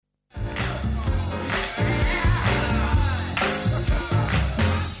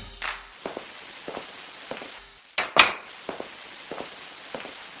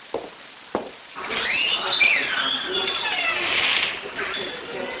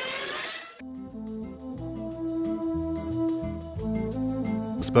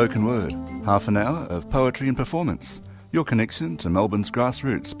Spoken Word, half an hour of poetry and performance, your connection to Melbourne's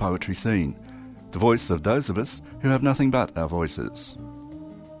grassroots poetry scene, the voice of those of us who have nothing but our voices.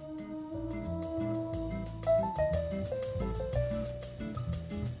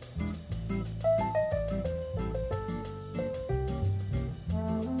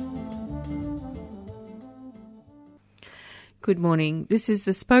 Good morning. This is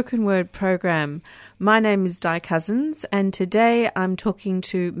the Spoken Word program. My name is Di Cousins, and today I'm talking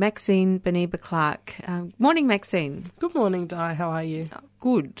to Maxine Beneba Clarke. Morning, Maxine. Good morning, Di. How are you?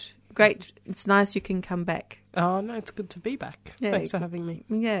 Good. Great. It's nice you can come back. Oh, no, it's good to be back. Yeah, thanks for having me.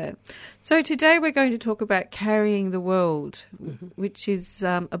 Yeah. So today we're going to talk about Carrying the World, which is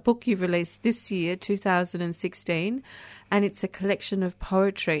a book you've released this year, 2016, and it's a collection of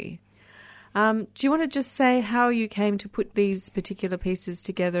poetry. Do you want to just say how you came to put these particular pieces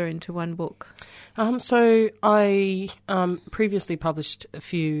together into one book? So I previously published a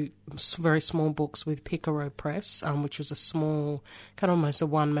few very small books with Picaro Press, which was a small, kind of almost a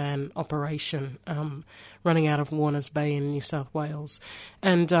one-man operation running out of Warners Bay in New South Wales.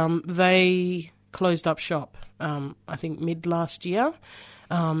 And they closed up shop, I think, mid-last year.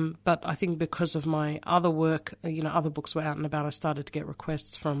 But I think because of my other work, other books were out and about, I started to get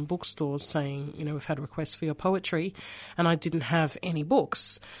requests from bookstores saying, we've had requests for your poetry, and I didn't have any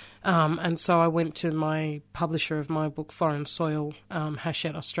books. And so I went to my publisher of my book, Foreign Soil,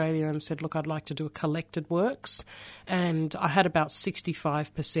 Hachette Australia, and said, look, I'd like to do a collected works. And I had about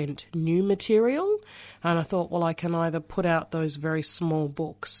 65% new material. And I thought, well, I can either put out those very small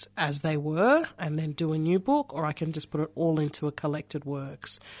books as they were and then do a new book, or I can just put it all into a collected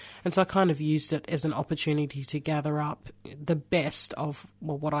works. And so I kind of used it as an opportunity to gather up the best of,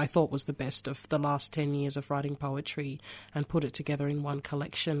 what I thought was the best of the last 10 years of writing poetry and put it together in one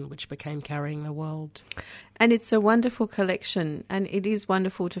collection, which became Carrying the World. And it's a wonderful collection, and it is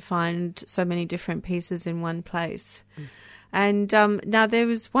wonderful to find so many different pieces in one place. And now there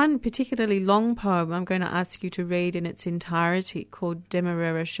was one particularly long poem I'm going to ask you to read in its entirety called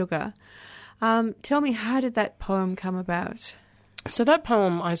Demerara Sugar. Tell me, how did that poem come about? So that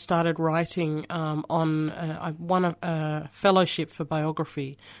poem I started writing I won a fellowship for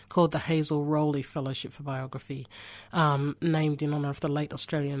biography called the Hazel Rowley Fellowship for Biography, named in honour of the late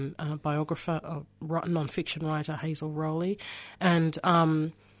Australian biographer, non-fiction writer Hazel Rowley.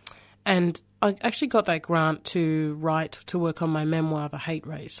 And I actually got that grant to work on my memoir, The Hate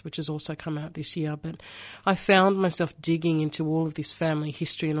Race, which has also come out this year. But I found myself digging into all of this family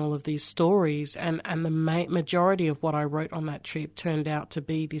history and all of these stories, and the majority of what I wrote on that trip turned out to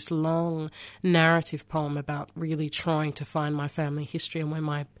be this long narrative poem about really trying to find my family history and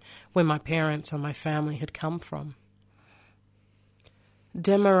where my parents and my family had come from.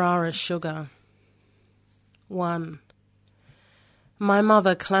 Demerara Sugar. 1. My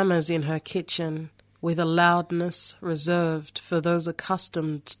mother clamours in her kitchen with a loudness reserved for those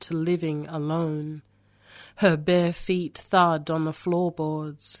accustomed to living alone. Her bare feet thud on the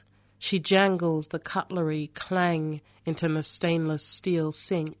floorboards. She jangles the cutlery clang into the stainless steel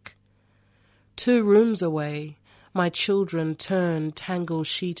sink. 2 rooms away, my children turn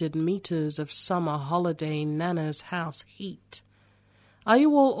tangle-sheeted meters of summer holiday Nana's house heat. Are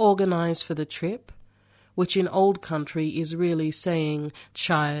you all organised for the trip? Which in old country is really saying,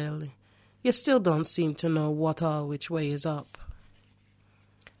 child, you still don't seem to know which way is up.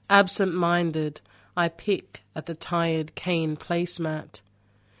 Absent-minded, I pick at the tired cane placemat.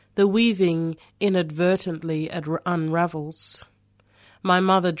 The weaving inadvertently unravels. My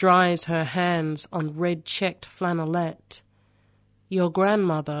mother dries her hands on red-checked flannelette. Your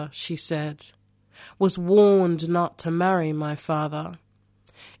grandmother, she said, was warned not to marry my father.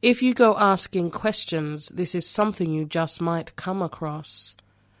 If you go asking questions, this is something you just might come across.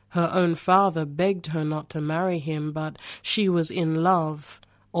 Her own father begged her not to marry him, but she was in love,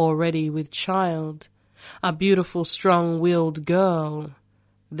 already with child. A beautiful, strong-willed girl.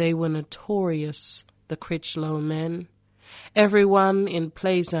 They were notorious, the Critchlow men. Everyone in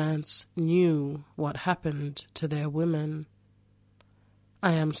Plaisance knew what happened to their women.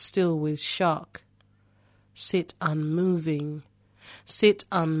 I am still with shock. Sit unmoving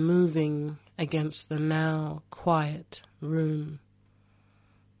against the now quiet room.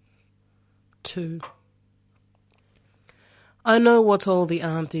 2. I know what all the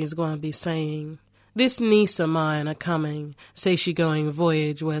aunties going to be saying. This niece of mine a coming, say she going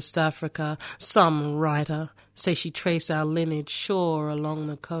voyage West Africa, some writer, say she trace our lineage sure along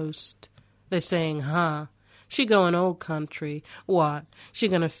the coast. They're saying, she going old country. What? She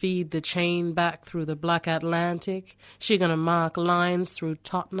gonna feed the chain back through the Black Atlantic? She gonna mark lines through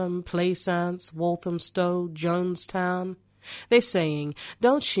Tottenham, Plaisance, Walthamstow, Jonestown? They're saying,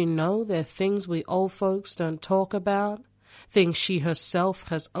 don't she know there are things we old folks don't talk about? Things she herself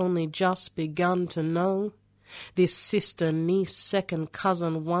has only just begun to know? This sister, niece, second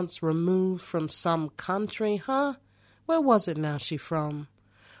cousin once removed from some country, huh? Where was it now she from?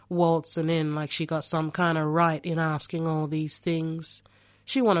 Waltzing in like she got some kind of right in asking all these things.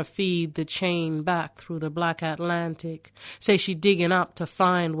 She want to feed the chain back through the black Atlantic. Say she digging up to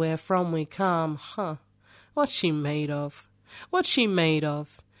find where from we come, huh? What's she made of? What's she made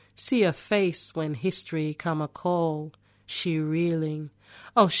of? See her face when history come a call. She reeling,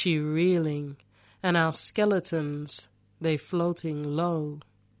 oh she reeling, and our skeletons, they floating low.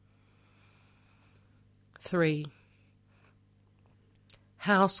 3.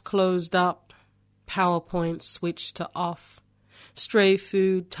 House closed up, PowerPoint switched to off. Stray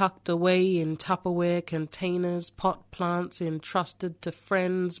food tucked away in Tupperware containers, pot plants entrusted to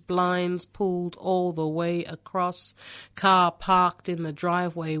friends, blinds pulled all the way across, car parked in the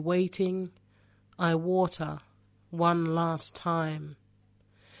driveway waiting. I water one last time.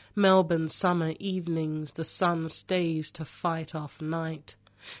 Melbourne summer evenings, the sun stays to fight off night,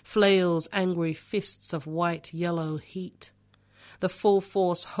 flails angry fists of white-yellow heat. The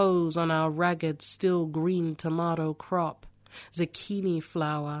full-force hose on our ragged, still green tomato crop, zucchini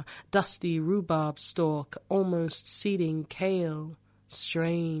flower, dusty rhubarb stalk, almost seeding kale.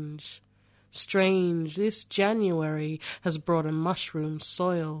 Strange, strange, this January has brought a mushroom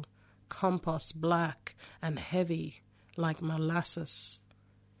soil, compost black and heavy like molasses.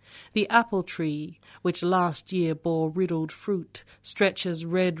 The apple tree, which last year bore riddled fruit, stretches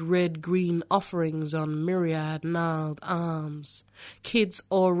red-green offerings on myriad gnarled arms. Kids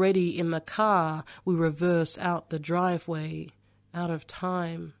already in the car, we reverse out the driveway, out of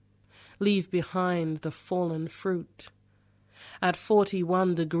time, leave behind the fallen fruit. At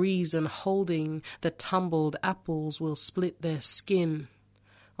 41 degrees and holding, the tumbled apples will split their skin.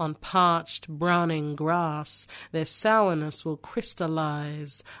 On parched, browning grass, their sourness will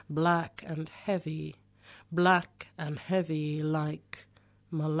crystallize, black and heavy like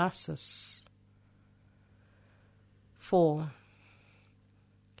molasses. 4.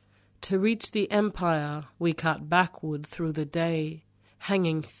 To reach the empire, we cut backward through the day.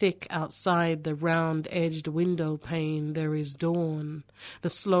 Hanging thick outside the round-edged window pane there is dawn, the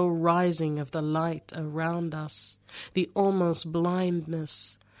slow rising of the light around us, the almost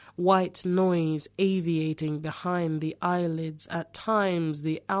blindness, white noise aviating behind the eyelids. At times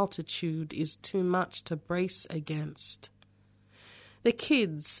the altitude is too much to brace against. The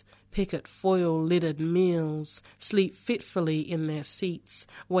kids pick at foil-lidded meals, sleep fitfully in their seats,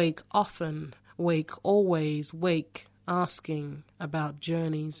 wake often, wake always, wake asking about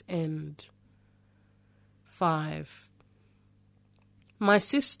journey's end. 5. My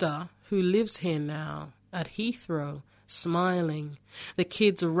sister, who lives here now, at Heathrow, smiling, the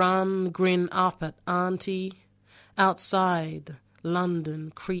kids run, grin up at Auntie. Outside,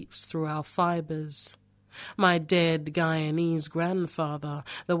 London creeps through our fibres. My dead Guyanese grandfather,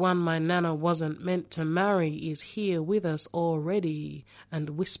 the one my Nana wasn't meant to marry, is here with us already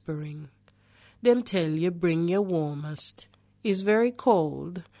and whispering. Them tell you bring your warmest. It's very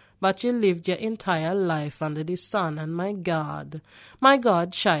cold, but you lived your entire life under the sun, and my God,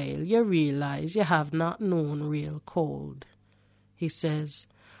 child, you realize you have not known real cold. He says,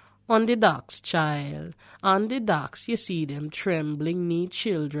 on the docks, child, on the docks you see them trembling neat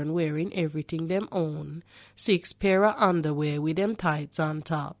children wearing everything them own. 6 pair of underwear with them tights on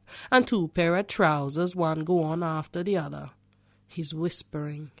top, and 2 pair of trousers, one go on after the other. He's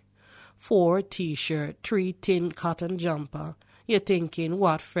whispering. 4 t-shirt, 3 tin cotton jumper. You're thinking,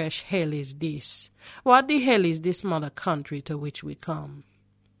 what fresh hell is this? What the hell is this mother country to which we come?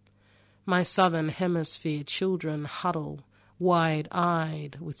 My southern hemisphere children huddle,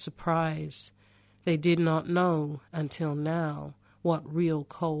 wide-eyed with surprise. They did not know, until now, what real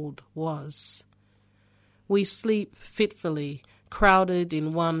cold was. We sleep fitfully, crowded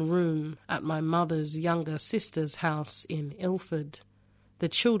in one room at my mother's younger sister's house in Ilford. The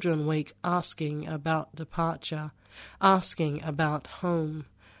children wake asking about departure, asking about home,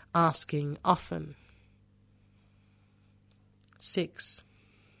 asking often. 6.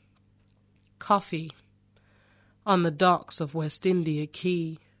 Coffee. On the docks of West India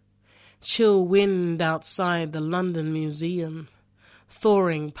Quay. Chill wind outside the London Museum.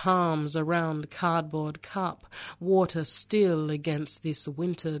 Thawing palms around cardboard cup, water still against this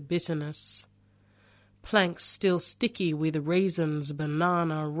winter bitterness. Planks still sticky with raisins,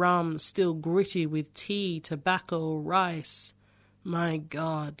 banana, rum, still gritty with tea, tobacco, rice. My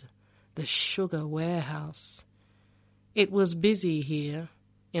God, the sugar warehouse. It was busy here,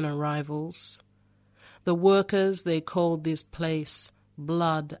 in arrivals. The workers, they called this place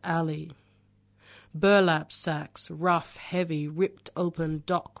Blood Alley. Burlap sacks, rough, heavy, ripped open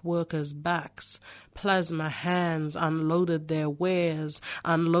dock workers' backs. Plasma hands unloaded their wares,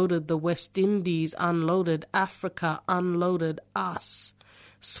 unloaded the West Indies, unloaded Africa, unloaded us.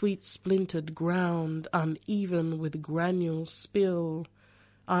 Sweet splintered ground, uneven with granules spill.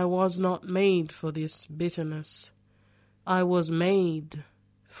 I was not made for this bitterness. I was made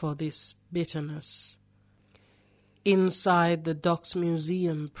for this bitterness. Inside the Docks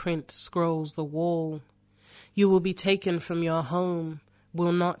Museum print scrolls the wall. You will be taken from your home,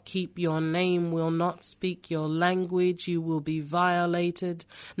 will not keep your name, will not speak your language, you will be violated,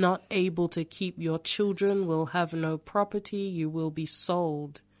 not able to keep your children, will have no property, you will be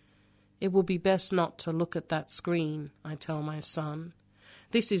sold. It will be best not to look at that screen, I tell my son.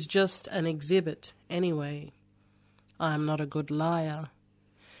 This is just an exhibit anyway. I am not a good liar.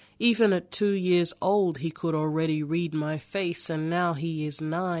 Even at 2 years old he could already read my face, and now he is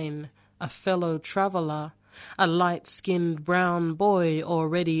 9, a fellow traveller, a light-skinned brown boy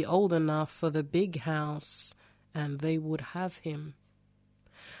already old enough for the big house, and they would have him.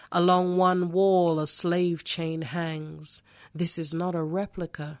 Along one wall a slave chain hangs. This is not a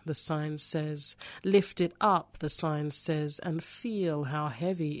replica, the sign says. Lift it up, the sign says, and feel how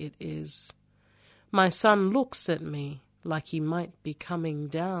heavy it is. My son looks at me like he might be coming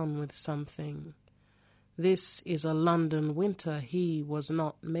down with something. This is a London winter he was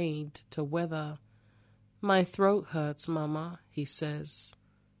not made to weather. My throat hurts, Mama, he says.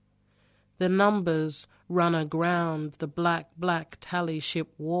 The numbers run aground the black tally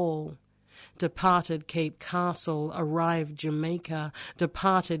ship wall. Departed Cape Castle, arrived Jamaica.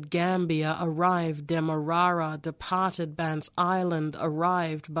 Departed Gambia, arrived Demerara. Departed Bant's Island,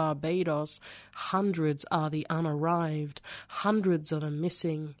 arrived Barbados. Hundreds are the unarrived. Hundreds are the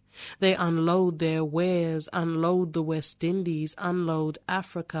missing. They unload their wares, unload the West Indies, unload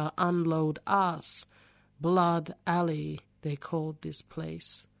Africa, unload us. Blood Alley, they called this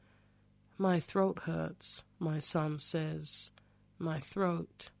place. My throat hurts, my son says. My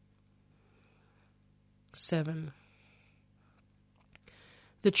throat. 7.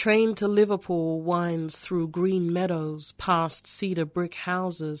 The train to Liverpool winds through green meadows, past cedar brick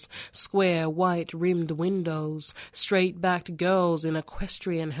houses, square white-rimmed windows, straight-backed girls in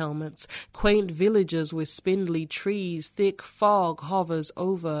equestrian helmets, quaint villages with spindly trees, thick fog hovers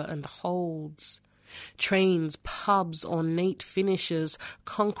over and holds. Trains, pubs, ornate finishes,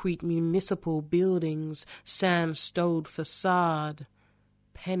 concrete municipal buildings, sand-stowed facade.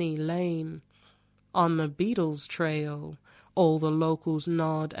 Penny Lane. On the Beatles Trail, all the locals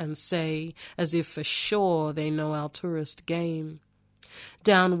nod and say, as if for sure they know our tourist game.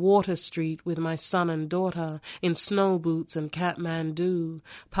 Down Water Street with my son and daughter, in snow boots and Kathmandu,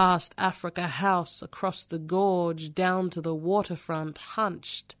 past Africa House, across the gorge, down to the waterfront,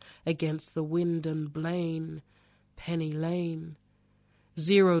 hunched against the wind and Blaine. Penny Lane.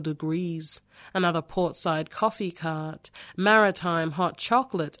 0 degrees, another portside coffee cart, maritime hot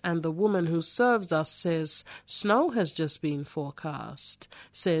chocolate, and the woman who serves us says, snow has just been forecast,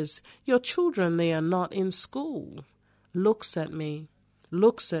 says, your children, they are not in school, looks at me,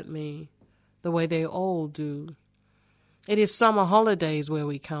 the way they all do. It is summer holidays where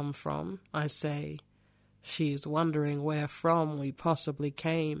we come from, I say. She is wondering where from we possibly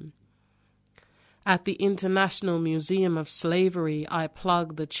came. At the International Museum of Slavery, I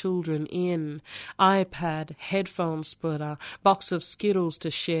plug the children in. iPad, headphone splitter, box of Skittles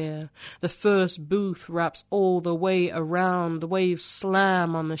to share. The first booth wraps all the way around. The waves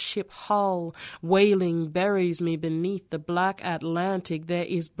slam on the ship hull. Wailing buries me beneath the black Atlantic. There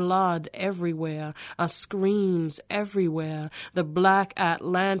is blood everywhere. Screams everywhere. The black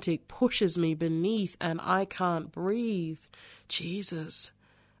Atlantic pushes me beneath, and I can't breathe. Jesus,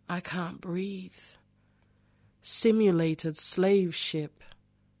 I can't breathe. Simulated slave ship,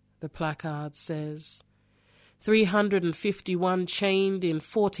 the placard says. 351 chained in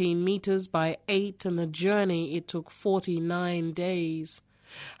 14 meters by 8, and the journey it took 49 days.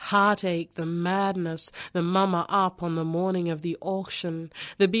 Heartache, the madness, the mama up on the morning of the auction,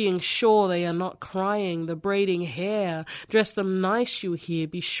 the being sure they are not crying, the braiding hair, dress them nice you hear,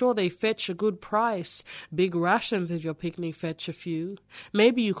 be sure they fetch a good price, big rations if your picnic fetch a few.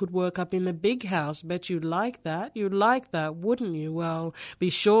 Maybe you could work up in the big house, bet you'd like that, wouldn't you? Well, be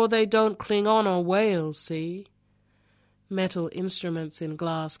sure they don't cling on or wail, see? Metal instruments in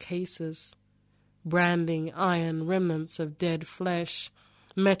glass cases, branding iron remnants of dead flesh,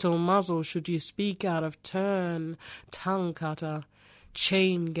 metal muzzle should you speak out of turn, tongue cutter,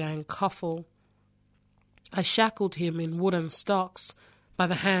 chain gang coffle. I shackled him in wooden stocks by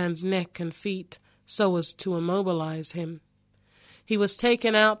the hands, neck and feet, so as to immobilize him. He was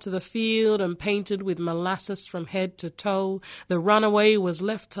taken out to the field and painted with molasses from head to toe. The runaway was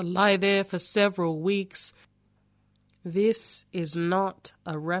left to lie there for several weeks. This is not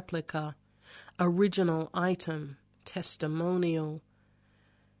a replica, original item, testimonial.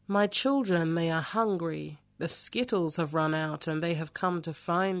 My children, they are hungry. The Skittles have run out and they have come to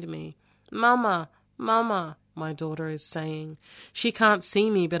find me. Mama, Mama, my daughter is saying. She can't see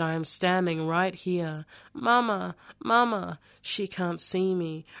me, but I am standing right here. Mama, Mama, she can't see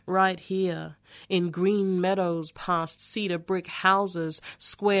me, right here. In green meadows past cedar brick houses,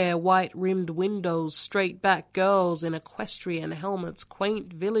 square white-rimmed windows, straight-back girls in equestrian helmets,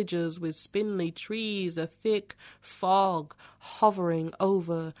 quaint villages with spindly trees, a thick fog hovering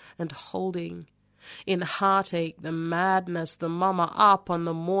over and holding. In heartache, the madness, the mama up on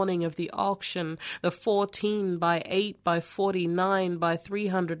the morning of the auction, the 14 by 8 by 49 by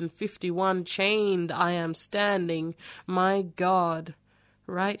 351 chained, I am standing, my God,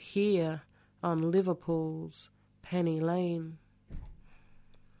 right here on Liverpool's Penny Lane.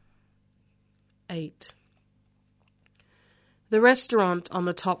 8. The restaurant on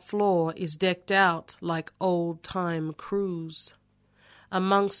the top floor is decked out like old-time cruise.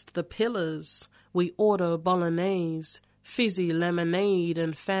 Amongst the pillars, we order bolognese, fizzy lemonade,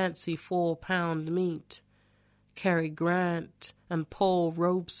 and fancy 4-pound meat. Cary Grant and Paul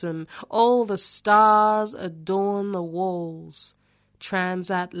Robeson, all the stars adorn the walls.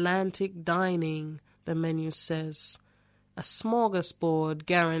 Transatlantic dining, the menu says. A smorgasbord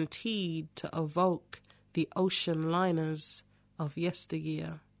guaranteed to evoke the ocean liners of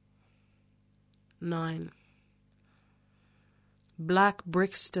yesteryear. 9. Black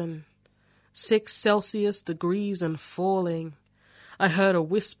Brixton, 6 Celsius degrees and falling. I heard a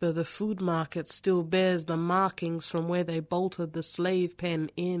whisper the food market still bears the markings from where they bolted the slave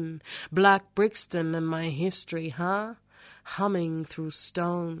pen in. Black Brixton and my history, huh? Humming through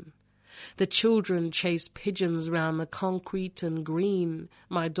stone. The children chase pigeons round the concrete and green.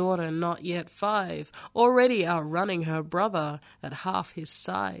 My daughter, not yet 5, already outrunning her brother at half his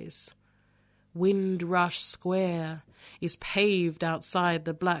size. Windrush Square is paved outside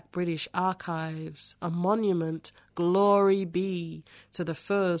the Black British Archives, a monument, glory be, to the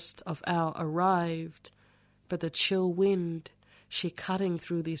first of our arrived. But the chill wind, she cutting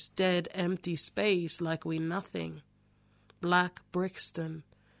through this dead, empty space like we nothing. Black Brixton,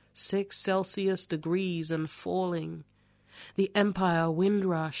 6 Celsius degrees and falling. The Empire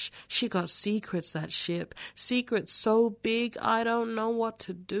Windrush, she got secrets, that ship, secrets so big I don't know what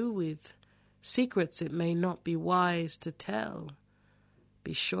to do with. Secrets it may not be wise to tell.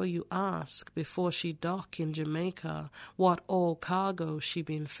 Be sure you ask before she dock in Jamaica what all cargo she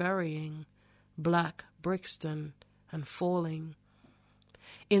been ferrying. Black Brixton and falling.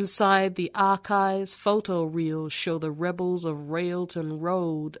 Inside the archives, photo reels show the rebels of Railton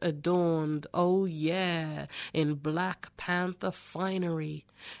Road adorned, oh yeah, in Black Panther finery.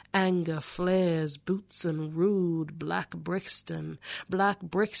 Anger flares, boots and rude, Black Brixton,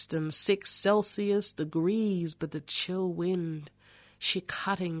 6 Celsius degrees, but the chill wind, she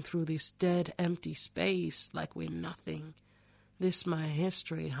cutting through this dead, empty space like we're nothing. This my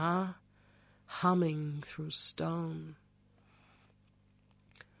history, huh? Humming through stone.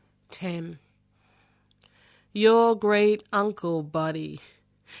 10. Your great uncle, Buddy.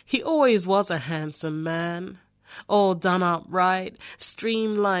 He always was a handsome man. All done up right,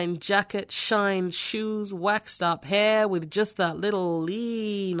 streamlined jacket, shined shoes, waxed up hair with just that little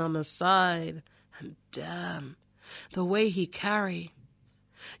lean on the side. And damn, the way he carried.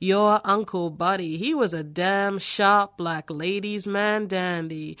 Your Uncle Buddy, he was a damn sharp black ladies' man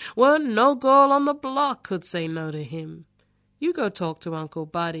dandy. Weren't no girl on the block could say no to him. You go talk to Uncle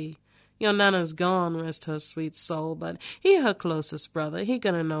Buddy. Your Nana's gone, rest her sweet soul, but he her closest brother. He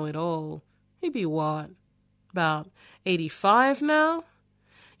gonna know it all. He be what? 'Bout 85 now?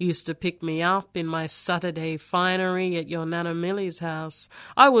 Used to pick me up in my Saturday finery at your Nana Millie's house.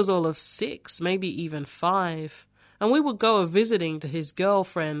 I was all of 6, maybe even 5, and we would go a-visiting to his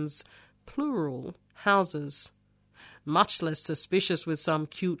girlfriends, plural, houses. Much less suspicious with some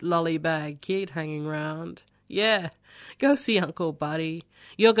cute lollybag kid hanging round. Yeah, go see Uncle Buddy.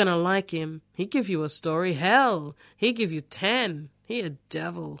 You're gonna like him. He give you a story. Hell, he give you 10. He a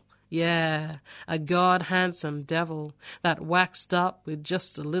devil. Yeah, a god-handsome devil that waxed up with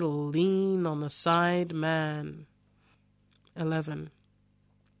just a little lean on the side man. 11.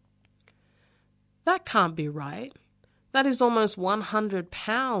 That can't be right. That is almost 100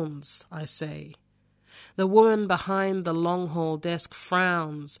 pounds, I say. The woman behind the long hall desk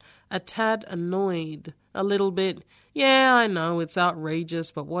frowns, a tad annoyed, a little bit, "Yeah, I know, it's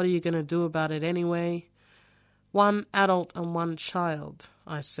outrageous, but what are you going to do about it anyway?" "One adult and one child,"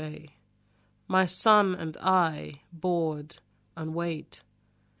 I say. "My son and I board and wait."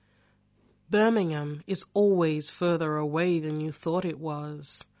 Birmingham is always further away than you thought it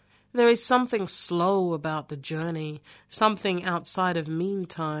was. There is something slow about the journey, something outside of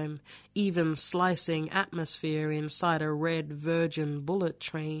meantime, even slicing atmosphere inside a red Virgin bullet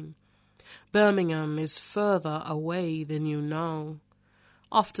train. Birmingham is further away than you know.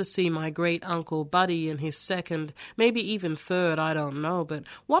 Off to see my great-uncle Buddy and his second, maybe even third, I don't know, but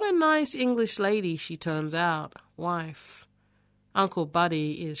what a nice English lady she turns out, wife. Uncle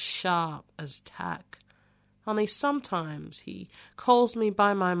Buddy is sharp as tack. Only sometimes he calls me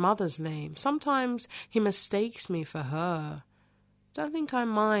by my mother's name. Sometimes he mistakes me for her. Don't think I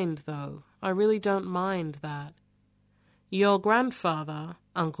mind, though. I really don't mind that. "Your grandfather,"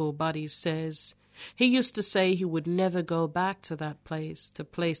 Uncle Buddy says, he used to say he would never go back to that place, to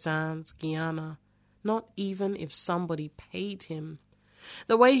Plaisance, Guyana, not even if somebody paid him.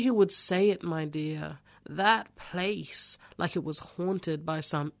 The way he would say it, my dear, that place, like it was haunted by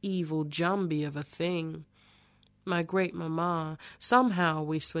some evil jumbie of a thing. My great-mamma, somehow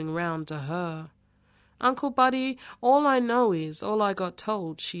we swing round to her. "Uncle Buddy, all I know is, all I got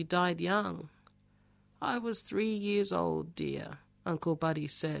told, she died young." "I was 3 years old, dear," Uncle Buddy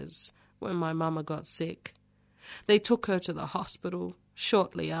says, when my mama got sick. They took her to the hospital.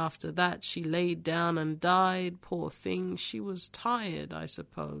 Shortly after that she laid down and died, poor thing. She was tired, I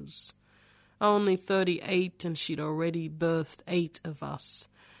suppose. Only 38, and she'd already birthed 8 of us.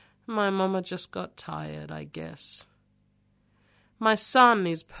 My mama just got tired, I guess. My son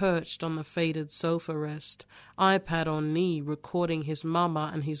is perched on the faded sofa rest, iPad on knee, recording his mama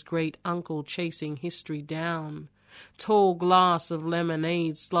and his great-uncle chasing history down. Tall glass of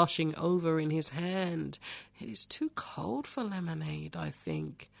lemonade sloshing over in his hand. It is too cold for lemonade, I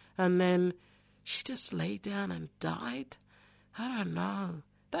think. And then she just lay down and died? I don't know.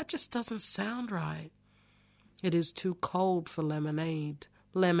 That just doesn't sound right. It is too cold for lemonade.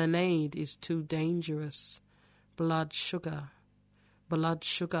 Lemonade is too dangerous. Blood sugar. Blood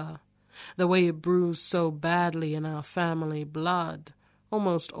sugar. The way it brews so badly in our family blood.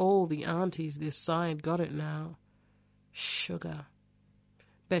 Almost all the aunties this side got it now. Sugar.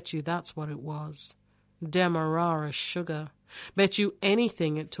 Bet you that's what it was. Demerara Sugar. Bet you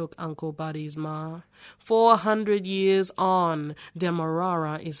anything it took Uncle Buddy's ma. 400 years on,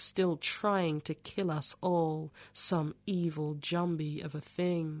 Demerara is still trying to kill us all, some evil jumbie of a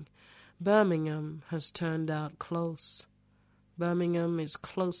thing. Birmingham has turned out close. Birmingham is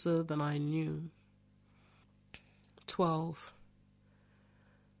closer than I knew. 12.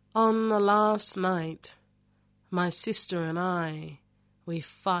 On the last night, my sister and I, we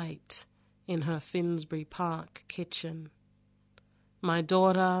fight in her Finsbury Park kitchen. My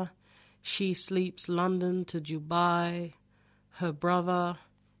daughter, she sleeps London to Dubai. Her brother,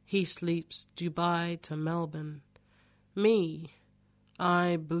 he sleeps Dubai to Melbourne. Me,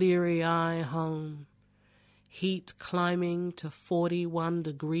 I bleary-eye home. Heat climbing to 41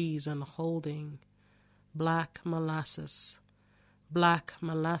 degrees and holding. Black molasses.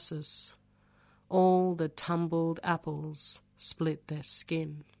 All the tumbled apples split their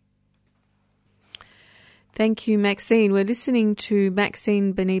skin. Thank you, Maxine. We're listening to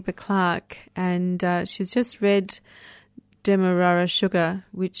Maxine Beneba Clarke, and she's just read Demerara Sugar,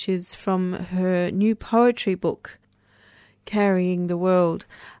 which is from her new poetry book, Carrying the World.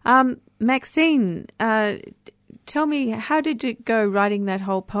 Maxine, tell me, how did it go writing that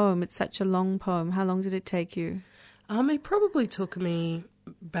whole poem? It's such a long poem. How long did it take you? It probably took me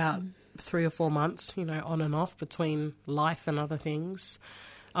about 3 or 4 months, on and off between life and other things.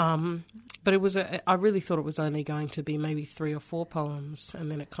 But it was I really thought it was only going to be maybe 3 or 4 poems,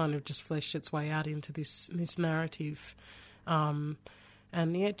 and then it kind of just fleshed its way out into this narrative. And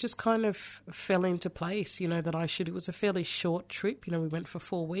it just kind of fell into place, that it was a fairly short trip. We went for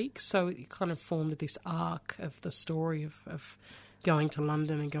 4 weeks, so it kind of formed this arc of the story of going to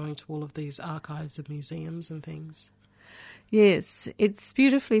London and going to all of these archives of museums and things. Yes, it's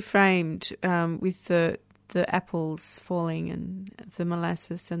beautifully framed with the apples falling and the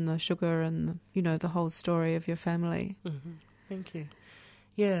molasses and the sugar and the whole story of your family. Mm-hmm. Thank you.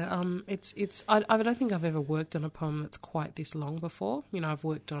 Yeah, I don't think I've ever worked on a poem that's quite this long before. I've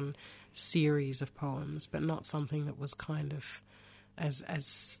worked on series of poems, but not something that was kind of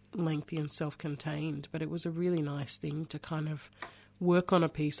as lengthy and self-contained. But it was a really nice thing to kind of work on a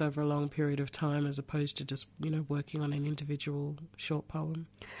piece over a long period of time as opposed to just, working on an individual short poem.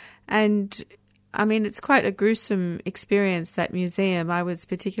 And I mean, it's quite a gruesome experience, that museum. I was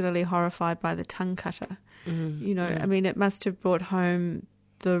particularly horrified by the tongue cutter. I mean, it must have brought home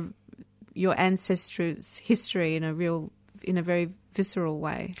your ancestors' history in a very visceral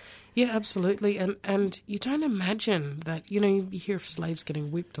way. Yeah, absolutely. And you don't imagine that, you hear of slaves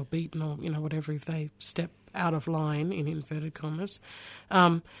getting whipped or beaten or, whatever if they step out of line, in inverted commas.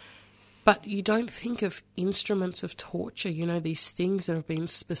 But you don't think of instruments of torture, these things that have been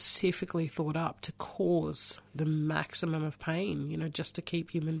specifically thought up to cause the maximum of pain, just to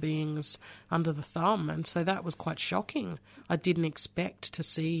keep human beings under the thumb. And so that was quite shocking. I didn't expect to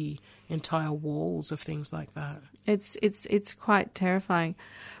see entire walls of things like that. It's quite terrifying,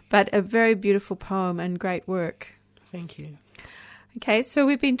 but a very beautiful poem and great work. Thank you. Okay, so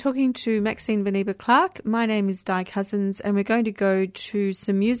we've been talking to Maxine Beneba Clarke. My name is Di Cousins, and we're going to go to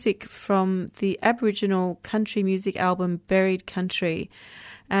some music from the Aboriginal country music album Buried Country.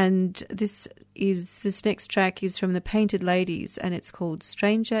 And this next track is from the Painted Ladies, and it's called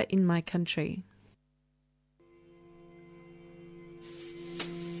Stranger in My Country.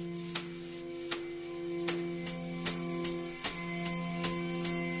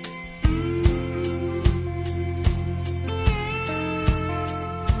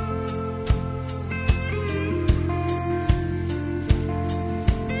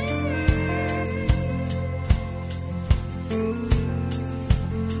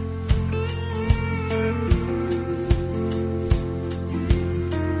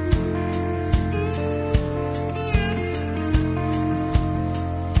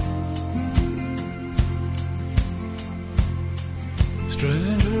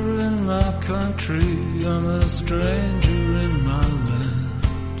 Stranger in my country, I'm a stranger in my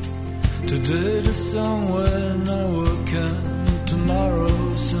land. Today to somewhere nowhere can,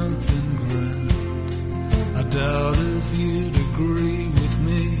 tomorrow something grand. I doubt if you'd agree with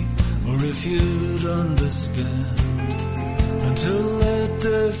me, or if you'd understand. Until that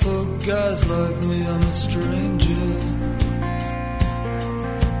day, for guys like me, I'm a stranger.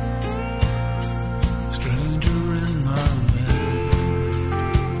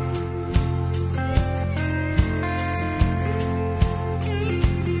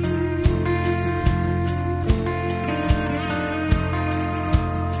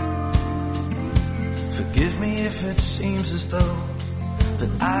 Seems as though that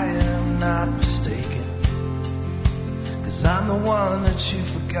I am not mistaken, 'cause I'm the one that you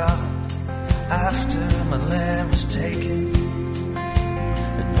forgot after my land was taken.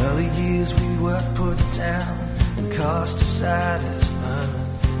 In early years we were put down and cast aside as vermin.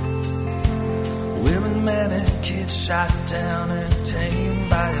 Women, men and kids shot down and tamed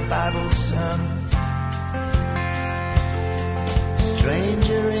by a Bible sermon.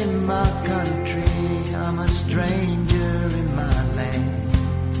 Stranger in my country, I'm a stranger in my land.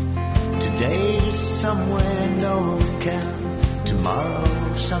 Today is somewhere no one can,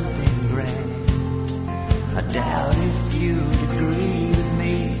 tomorrow something grand. I doubt if you'd agree with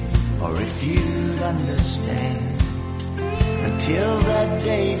me, or if you'd understand. Until that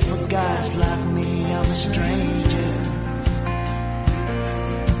day, for guys like me, I'm a stranger.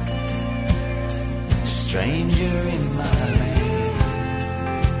 Stranger in my land.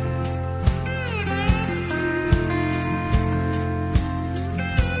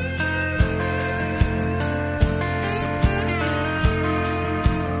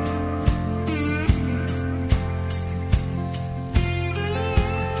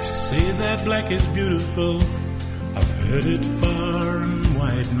 Say that black is beautiful, I've heard it far and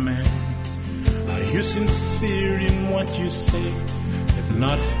wide, man. Are you sincere in what you say? If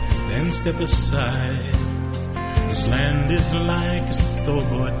not, then step aside. This land is like a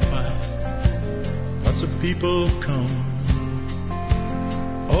store-bought pie. Lots of people come,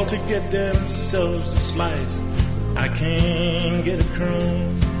 all to get themselves a slice. I can't get a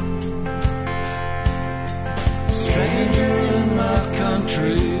crumb. Stranger in my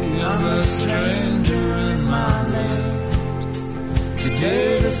country, I'm a stranger in my land.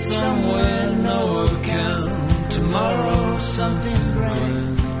 Today there's somewhere nowhere can, tomorrow something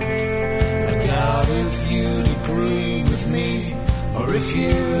grand. I doubt if you'd agree with me, or if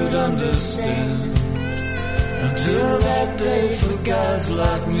you'd understand. Until that day, for guys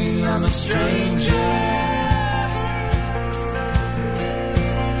like me, I'm a stranger.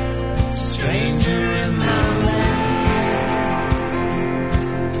 Stranger